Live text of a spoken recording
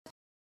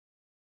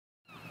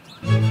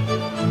Baku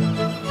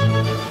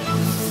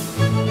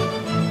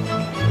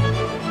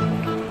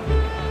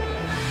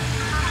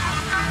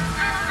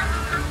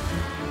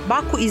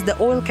is the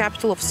oil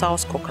capital of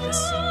South Caucasus,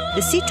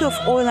 the city of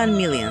oil and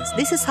millions.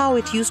 This is how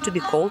it used to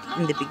be called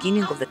in the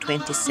beginning of the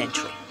 20th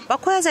century.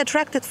 Baku has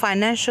attracted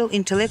financial,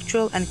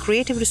 intellectual, and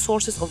creative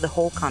resources of the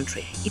whole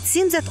country. It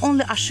seems that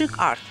only Aşıq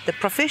art, the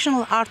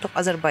professional art of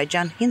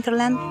Azerbaijan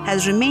hinterland,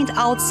 has remained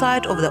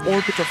outside of the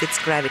orbit of its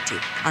gravity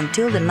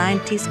until the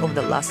 90s of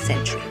the last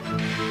century.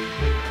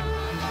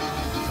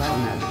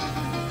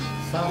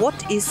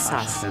 What is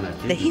saz?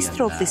 The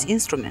history of this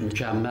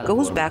instrument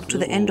goes back to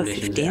the end of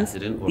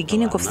 15th,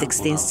 beginning of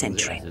 16th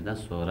century.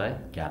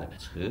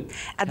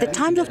 At the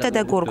times of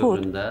Dede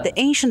Gorgud, the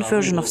ancient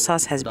version of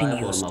saz has been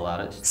used.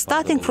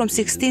 Starting from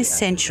 16th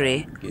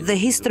century, the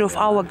history of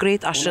our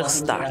great Aşıq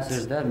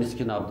starts.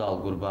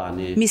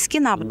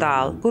 Miskin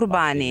Abdal,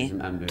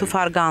 Gurbani,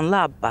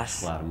 Tufarganlı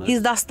Abbas.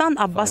 His Dastan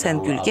Abbas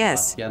and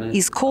Gülgez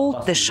is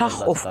called the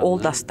Shah of all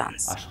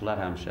Dastans.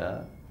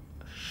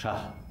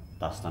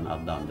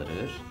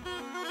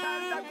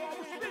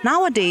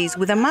 Nowadays,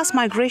 with the mass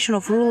migration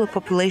of rural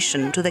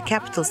population to the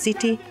capital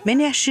city,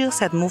 many Aşıqs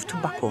had moved to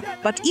Baku.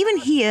 But even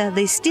here,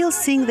 they still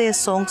sing their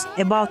songs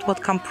about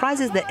what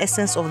comprises the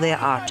essence of their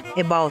art,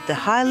 about the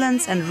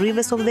highlands and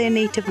rivers of their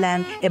native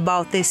land,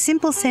 about their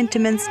simple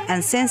sentiments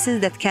and senses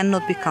that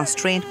cannot be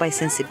constrained by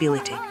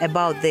sensibility,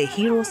 about their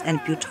heroes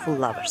and beautiful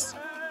lovers.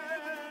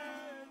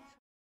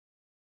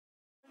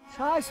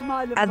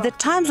 At the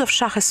times of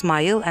Shah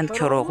Ismail and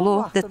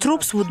Köroğlu, the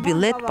troops would be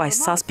led by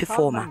saz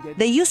performer.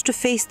 They used to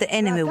face the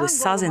enemy with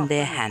saz in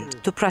their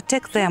hand, to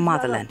protect their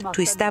motherland,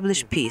 to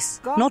establish peace,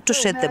 not to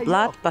shed the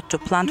blood, but to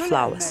plant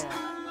flowers.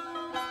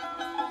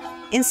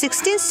 In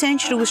 16th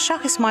century, with Shah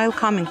Ismail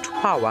coming to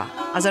power,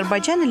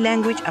 Azerbaijani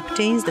language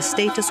obtains the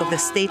status of the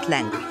state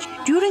language.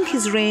 During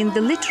his reign,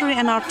 the literary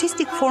and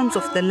artistic forms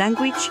of the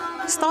language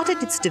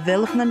started its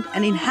development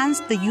and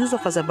enhanced the use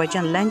of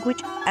Azerbaijan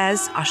language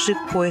as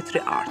Aşıq poetry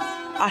art.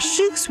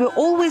 Aşıqs were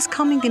always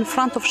coming in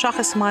front of Shah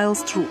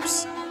Ismail's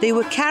troops. They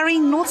were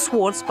carrying not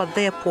swords but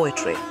their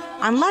poetry.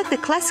 Unlike the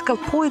classical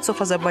poets of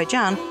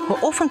Azerbaijan, who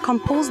often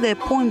composed their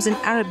poems in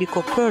Arabic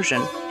or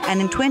Persian, and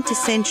in 20th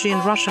century in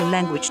Russian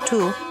language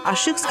too,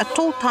 Aşıqs at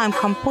all time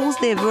composed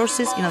their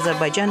verses in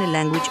Azerbaijani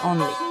language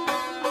only.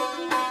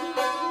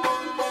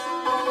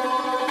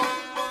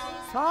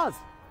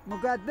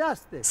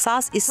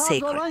 Saz is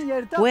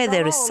sacred. Where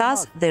there is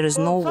saz, there is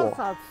no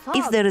war.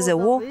 If there is a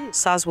war,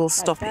 saz will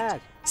stop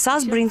it.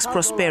 Saz brings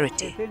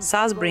prosperity.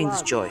 Saz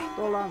brings joy.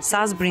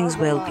 Saz brings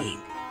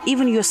well-being.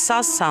 Even your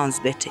saz sounds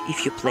better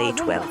if you play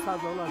it well.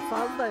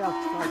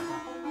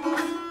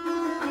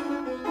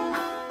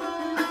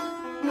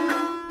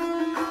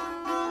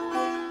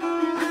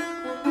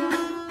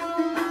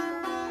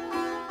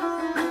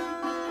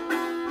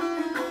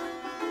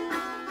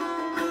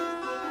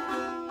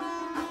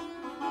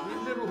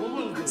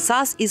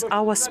 Saz is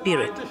our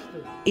spirit.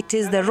 It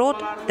is the road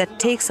that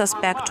takes us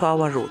back to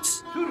our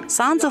roots.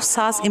 Sounds of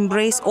saz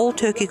embrace all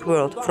Turkic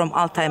world, from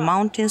Altai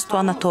Mountains to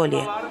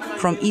Anatolia,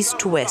 from east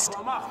to west.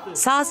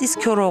 Saz is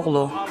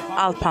Köroğlu,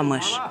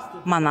 Alpamış,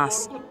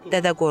 Manas,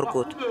 Dede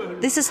Gorgud.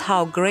 This is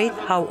how great,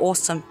 how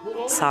awesome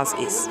saz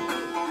is.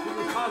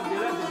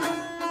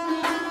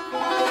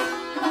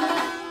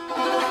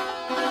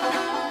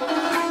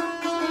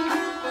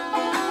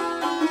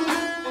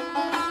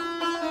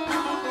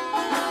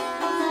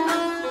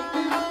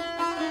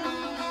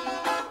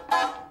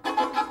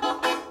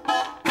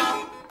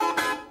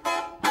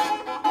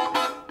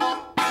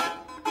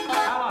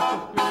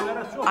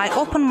 I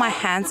open my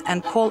hands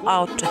and call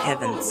out to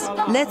heavens.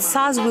 Let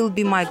saz will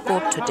be my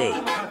God today.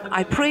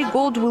 I pray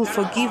God will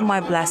forgive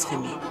my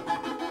blasphemy.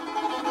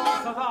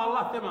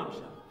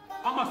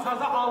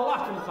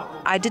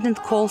 I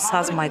didn't call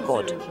saz my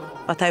God,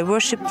 but I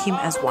worshipped him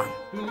as one.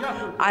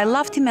 I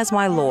loved him as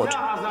my Lord,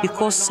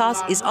 because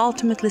saz is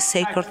ultimately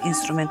sacred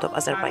instrument of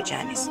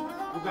Azerbaijanis.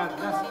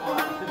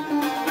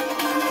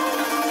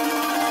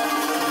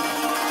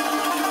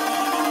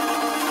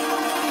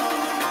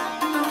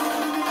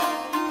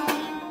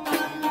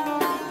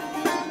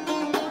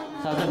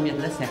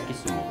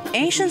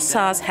 Ancient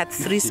saz had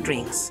 3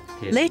 strings.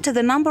 Later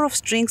the number of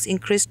strings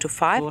increased to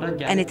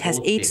 5 and it has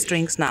 8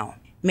 strings now.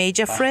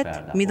 Major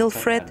fret, middle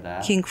fret,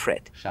 king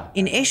fret.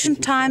 In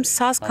ancient times,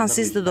 saz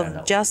consisted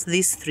of just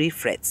these 3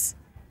 frets.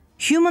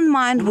 Human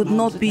mind would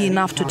not be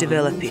enough to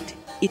develop it.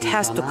 It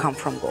has to come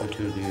from God.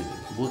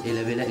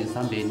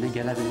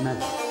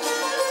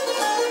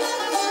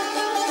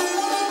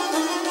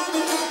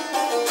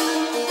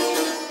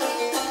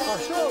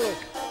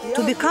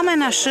 To become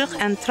an Aşıq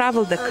and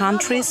travel the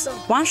countries,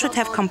 one should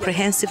have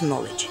comprehensive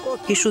knowledge.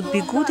 He should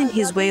be good in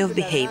his way of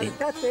behaving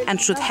and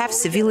should have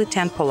civility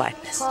and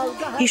politeness.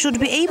 He should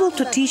be able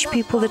to teach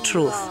people the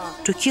truth,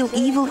 to kill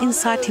evil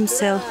inside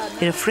himself,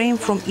 refrain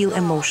from ill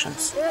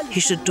emotions. He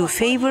should do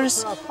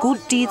favors, good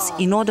deeds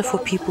in order for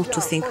people to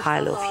think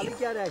highly of him.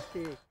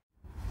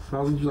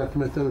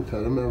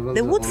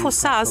 The wood for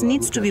saz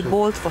needs to be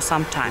boiled for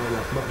some time.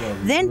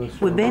 Then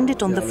we bend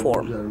it on the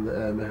form.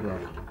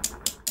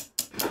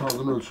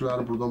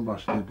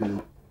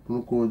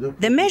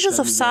 The measures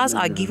of saz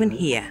are given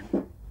here.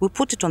 We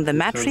put it on the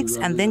matrix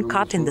and then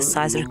cut in the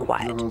size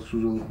required.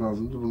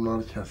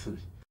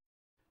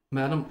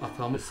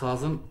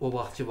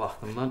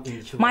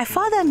 My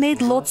father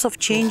made lots of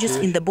changes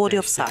in the body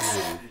of saz.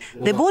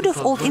 The body of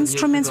old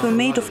instruments were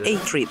made of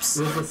 8 ribs.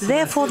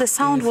 Therefore, the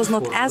sound was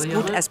not as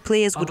good as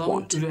players would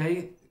want.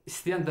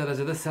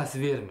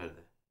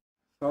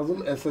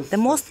 The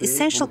most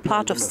essential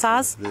part of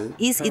saz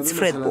is its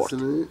fretboard.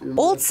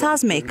 Old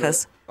saz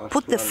makers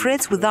put the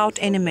frets without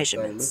any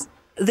measurements.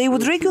 They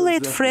would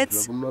regulate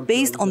frets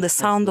based on the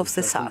sound of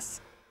the saz.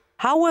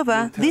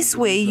 However, this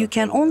way you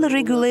can only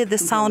regulate the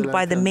sound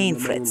by the main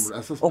frets.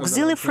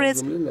 Auxiliary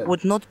frets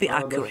would not be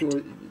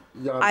accurate.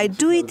 I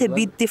do it a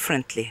bit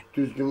differently.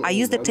 I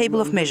use the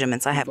table of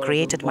measurements I have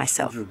created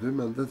myself.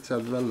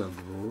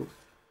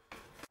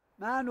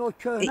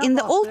 In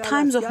the old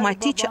times of my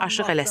teacher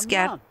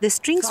Aşıq, the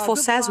strings for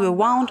saz were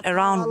wound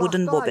around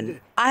wooden bobbin.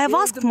 I have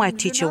asked my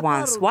teacher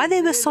once why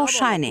they were so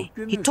shiny.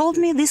 He told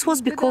me this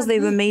was because they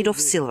were made of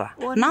silver.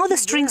 Now the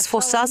strings for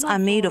saz are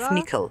made of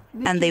nickel,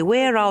 and they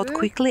wear out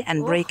quickly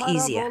and break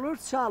easier.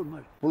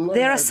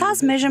 There are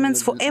saz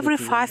measurements for every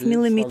 5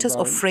 millimeters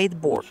of fret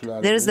board.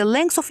 There is the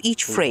length of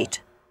each fret.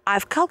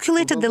 I've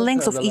calculated the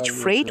length of each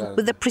fret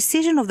with the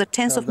precision of the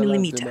tenth of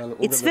millimeter.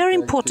 It's very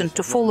important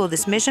to follow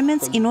these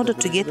measurements in order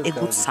to get a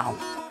good sound.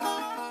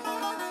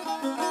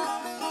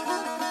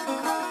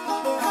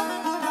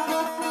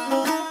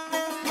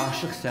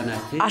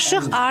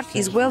 Aşıq art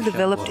is well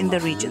developed in the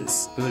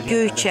regions.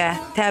 Göyçə,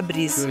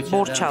 Təbriz,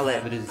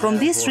 Borçalı. From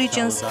these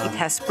regions, it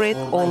has spread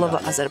all over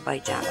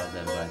Azerbaijan.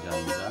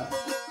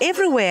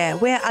 Everywhere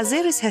where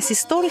Azeris has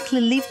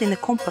historically lived in a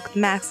compact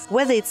mass,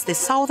 whether it's the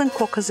southern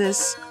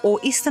Caucasus or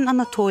eastern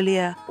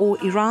Anatolia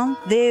or Iran,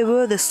 they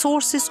were the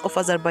sources of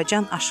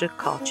Azerbaijan Aşıq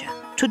culture.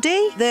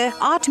 Today, the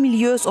art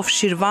milieus of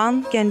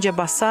Shirvan,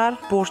 Gəncəbasar,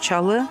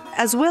 Borçalı,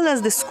 as well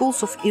as the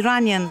schools of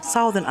Iranian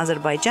southern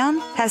Azerbaijan,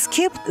 has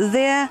kept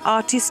their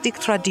artistic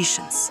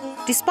traditions.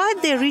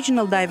 Despite their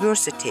regional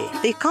diversity,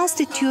 they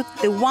constitute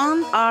the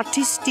one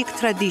artistic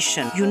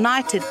tradition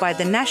united by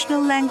the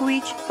national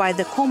language, by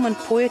the common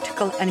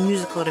poetical and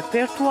musical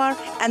repertoire,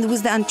 and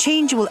with the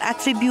unchangeable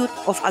attribute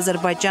of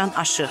Azerbaijan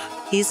Aşıq,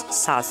 his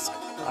saz.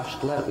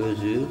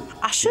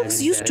 Aşıqs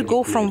used to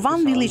go from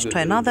one village to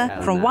another,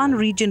 from one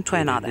region to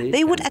another.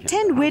 They would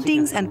attend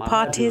weddings and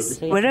parties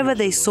wherever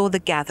they saw the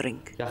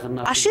gathering.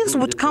 Aşıqs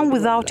would come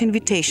without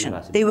invitation.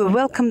 They were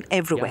welcomed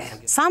everywhere.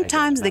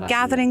 Sometimes the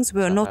gatherings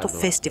were not of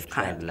festive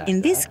kind.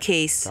 In this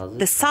case,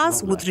 the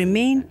saz would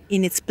remain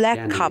in its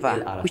black cover,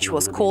 which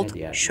was called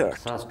shirt.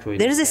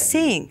 There is a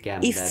saying,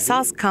 if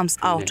saz comes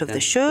out of the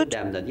shirt,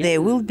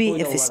 there will be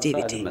a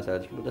festivity.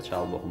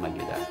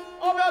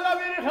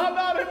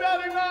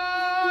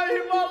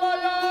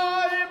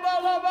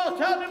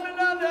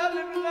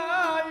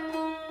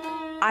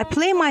 I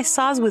play my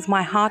saz with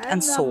my heart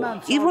and soul.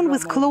 Even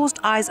with closed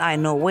eyes, I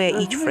know where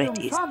each fret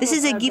is. This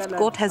is a gift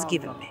God has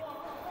given me.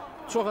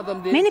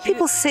 Many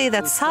people say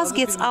that saz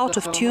gets out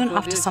of tune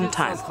after some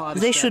time.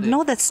 They should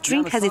know that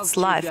string has its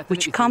life,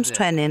 which comes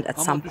to an end at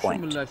some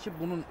point.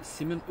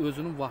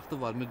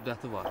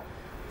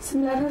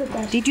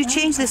 Did you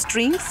change the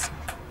strings?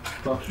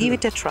 Give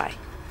it a try.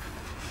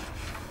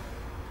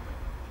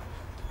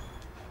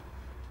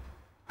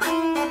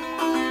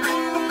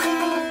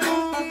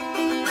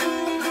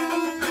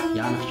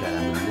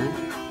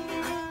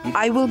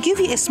 I will give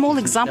you a small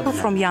example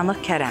from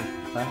Yanıq Kərəm.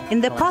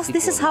 In the past,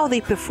 this is how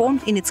they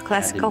performed in its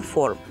classical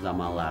form.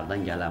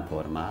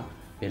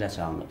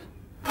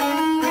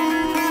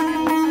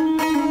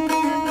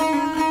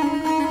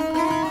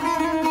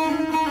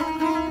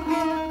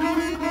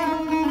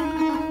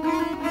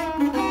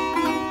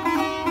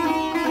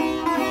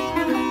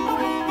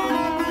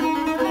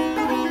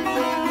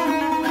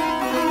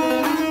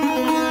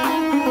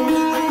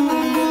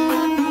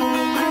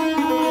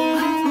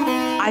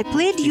 I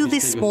played you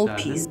this small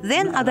piece,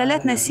 then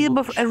Adalet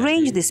Nasibov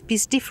arranged this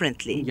piece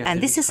differently,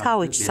 and this is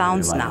how it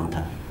sounds now.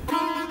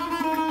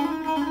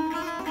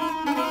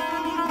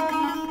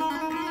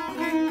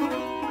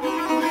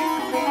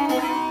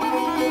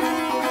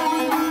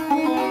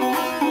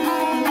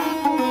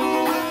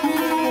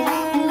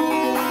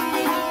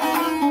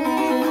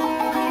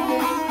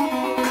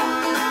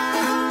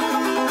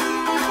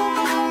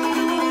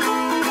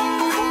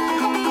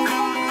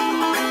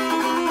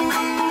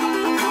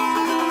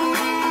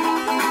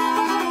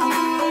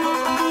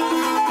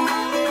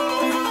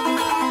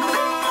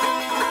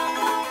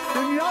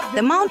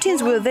 The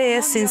mountains were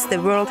there since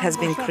the world has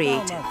been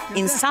created.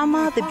 In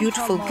summer, the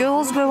beautiful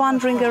girls were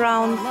wandering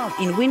around.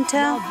 In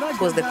winter, it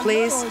was the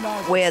place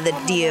where the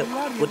deer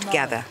would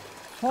gather.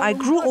 I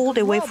grew old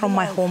away from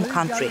my home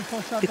country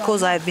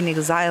because I have been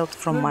exiled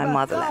from my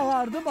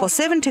motherland. For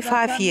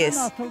 75 years,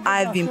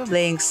 I have been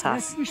playing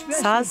saz.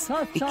 Saz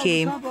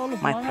became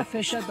my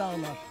profession.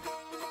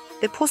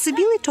 The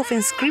possibility of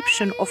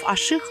inscription of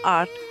Aşıq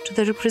art to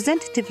the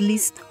representative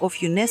list of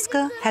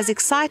UNESCO has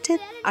excited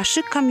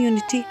Aşıq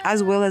community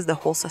as well as the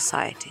whole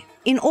society.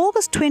 In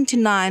August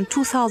 29,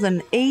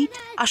 2008,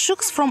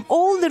 ASHIQS from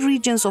all the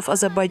regions of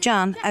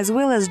Azerbaijan, as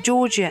well as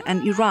Georgia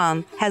and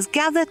Iran, has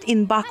gathered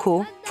in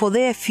Baku for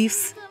their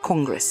 5th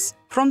Congress.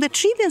 From the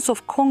tribunes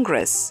of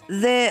Congress,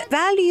 the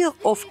value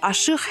of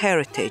Aşıq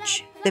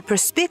heritage, the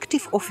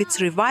perspective of its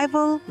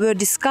revival were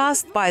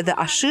discussed by the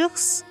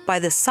ASHIQS, by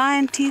the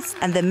scientists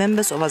and the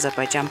members of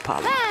Azerbaijan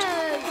Parliament.